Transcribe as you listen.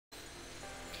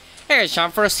guys,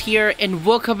 Sean First here and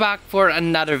welcome back for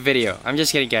another video. I'm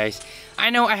just kidding guys.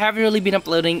 I know I haven't really been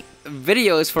uploading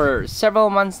videos for several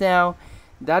months now.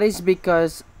 That is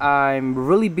because I'm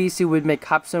really busy with my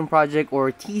capstone project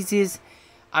or thesis.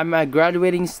 I'm a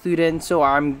graduating student, so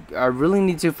I really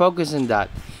need to focus on that.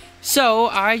 So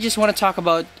I just want to talk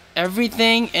about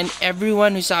everything and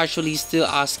everyone who's actually still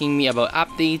asking me about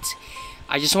updates.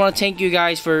 I just want to thank you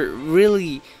guys for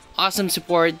really awesome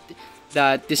support.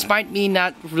 That despite me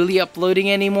not really uploading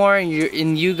anymore, and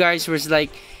you guys was like,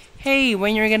 hey,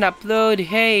 when you're gonna upload,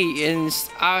 hey, and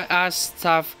ask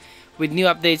stuff with new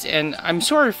updates. And I'm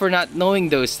sorry for not knowing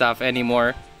those stuff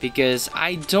anymore because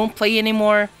I don't play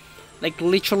anymore. Like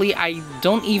literally I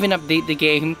don't even update the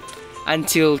game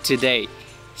until today.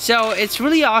 So it's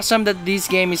really awesome that this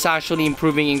game is actually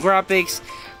improving in graphics.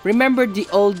 Remember the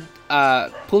old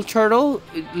pool turtle?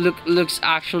 It looks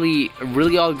actually a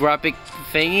really old graphic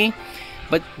thingy.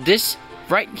 But this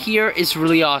right here is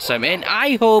really awesome, and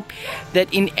I hope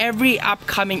that in every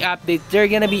upcoming update they're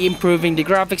gonna be improving the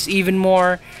graphics even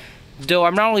more. Though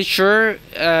I'm not really sure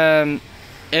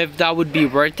if that would be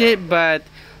worth it, but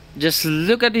just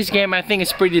look at this game. I think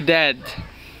it's pretty dead.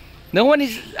 No one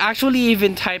is actually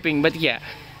even typing, but yeah.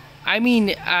 I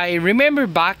mean, I remember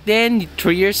back then,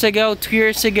 2 years ago,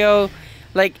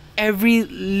 like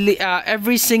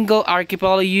every single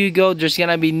archipelago you go, there's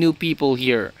gonna be new people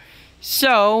here.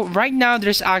 So right now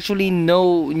there's actually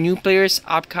no new players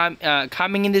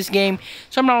coming in this game,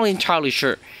 so I'm not really entirely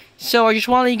sure. So I just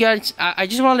want to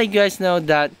let you guys know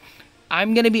that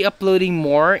I'm gonna be uploading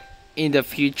more in the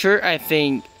future. I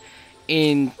think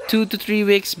in 2 to 3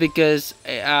 weeks, because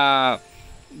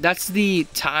that's the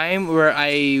time where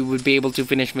I would be able to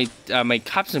finish my my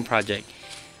capstone project.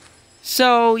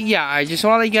 So yeah, I just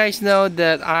want to let you guys know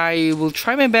that I will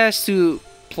try my best to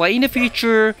play in the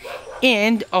future,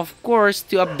 and of course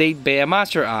to update Beta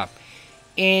Master app.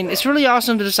 And it's really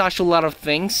awesome that there's actually a lot of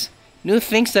things, new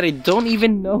things that I don't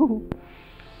even know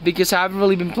because I haven't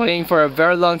really been playing for a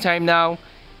very long time now.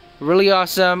 Really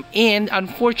awesome. And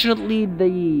unfortunately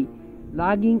the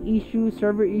lagging issue,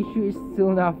 server issue, is still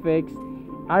not fixed.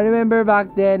 I remember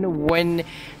back then when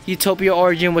Utopia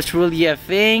Origin was really a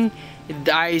thing,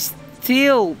 I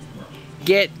still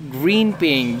get green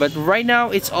ping, but right now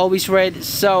it's always red,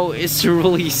 so it's a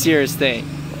really serious thing.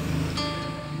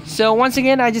 So once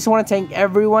again, I just want to thank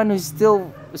everyone who's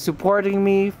still supporting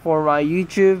me for my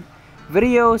YouTube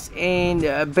videos and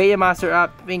Beta Master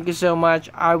app. Thank you so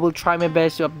much. I will try my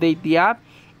best to update the app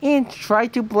and try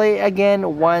to play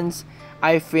again once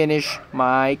I finish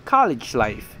my college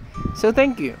life. So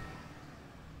thank you.